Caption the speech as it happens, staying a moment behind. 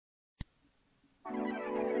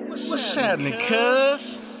What's happening,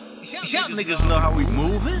 cuz? Y'all niggas know how we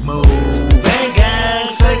moving. Move and gang,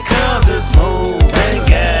 say cuz it's move and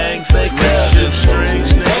gang, say cuz it's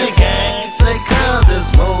strange. And gang, say cuz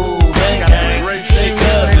it's move and gang, say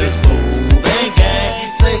cuz it's move and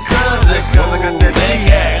gang, say cuz it's move and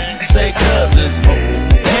gang, say cuz it's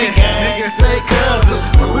move and gang, say cuz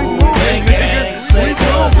it's move and gang, say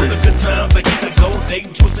cuz it's good times. I keep it gold,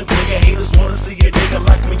 dating, twisting, nigga. Haters wanna see a nigga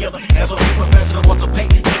like me. As a professional, want to pay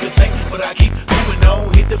niggas say, but I keep moving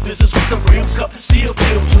on. Hit the business with the rims, cup still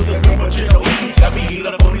filled to the room of General E. Got me heat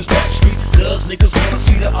up on these back streets, cuz niggas wanna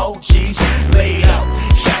see the OGs laid out.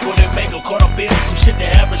 Shackled and mangled, caught up in some shit the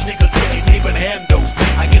average nigga couldn't even handle.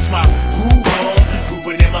 I guess my groove on,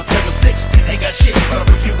 grooving in my 7-6. Ain't got shit, but I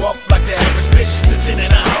rip you off like the average bitch. Sitting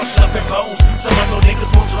in a house, shopping phones. Some of those niggas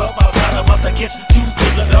posted up outside, I'm about to catch you to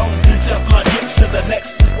the dome. Teflon hips to the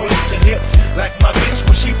next, waist and hips. Like my bitch,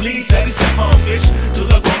 when she bleeds, Eddie step on bitch. To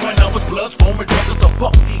the ground, now with blood pouring, drugs the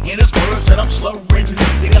fuck. In his words that I'm slurring.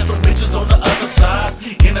 They got some bitches on the other side.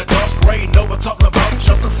 In a dark gray, Nova talking about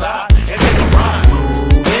jump aside and take a ride.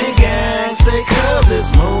 Move and gang, say cuz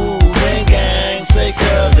it's move and gang, say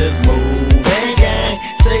cuz it's move and gang,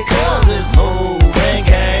 say cuz it's move and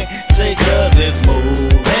gang, say cuz it's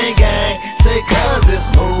move and gang, say cuz it's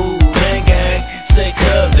move and gang, say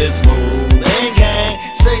cuz it's move and gang,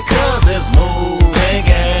 say cuz it's move and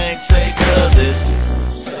gang, say cuz it's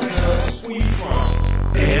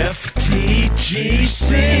FTGC.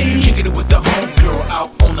 Kicking it with the homegirl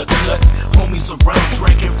out on the cut. Homies around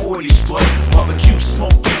drinking 40s, but barbecue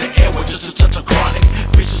smoke in the air with just a touch of chronic.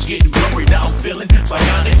 Bitches getting blurry, now I'm feeling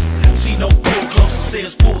bionic. See no pull close, it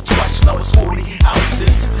says pull twice, now it's 40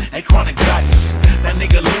 ounces. And chronic dice. That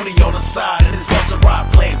nigga loony on the side, and his bus a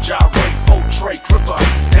ride playing Juyray, 4-tray, cripper.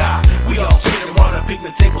 God, we all sitting around a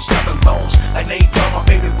picnic table snapping bones. Like they thought my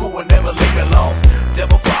baby boo would never leave me alone.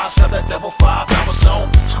 Devil 5, snap that devil 5, now it's on.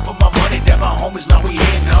 Scooping my money, that my homies, now we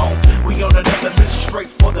heading home. We on another mission straight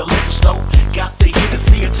for the liquor store. Got the hit to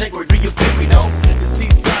see integrity, do you feel me though? The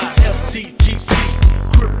Seaside, FTGC,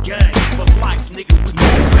 crip gang, for life, nigga, we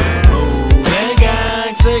moving. Move and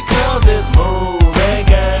gang, say cuz it's move and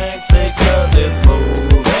gang, say cuz it's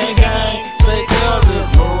move and gang, say cuz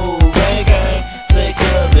it's move and gang, say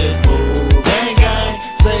cuz it's move and gang,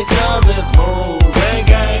 say cuz it's move and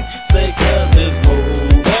gang, say cuz it's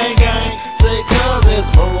move and gang, say cuz it's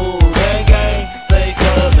move and gang, say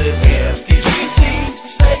cuz it's FTGC,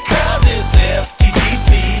 say cuz it's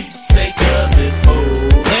FTGC, say cuz it's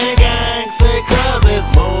move and gang, say cuz it's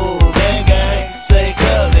move and gang, say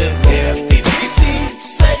cuz it's FTGC,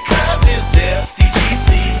 say cuz it's FTGC,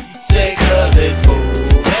 say cuz it's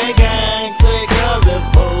move and gang, say cuz it's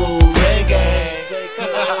move and gang, say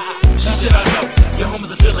cuz. She said I know your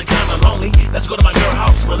homies are feeling kinda lonely. Let's go to my girl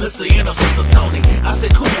house, Melissa and her sister Tony. I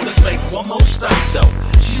said cool, let's make one more stop though.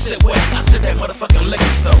 She said where? I said that motherfucking liquor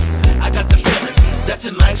store. I got the feeling that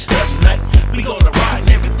tonight's the night. We gonna ride and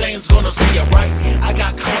everything's gonna see alright. I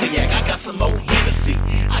got cognac, I got some old Hennessy,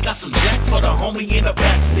 I got some Jack for the homie in the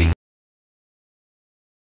backseat.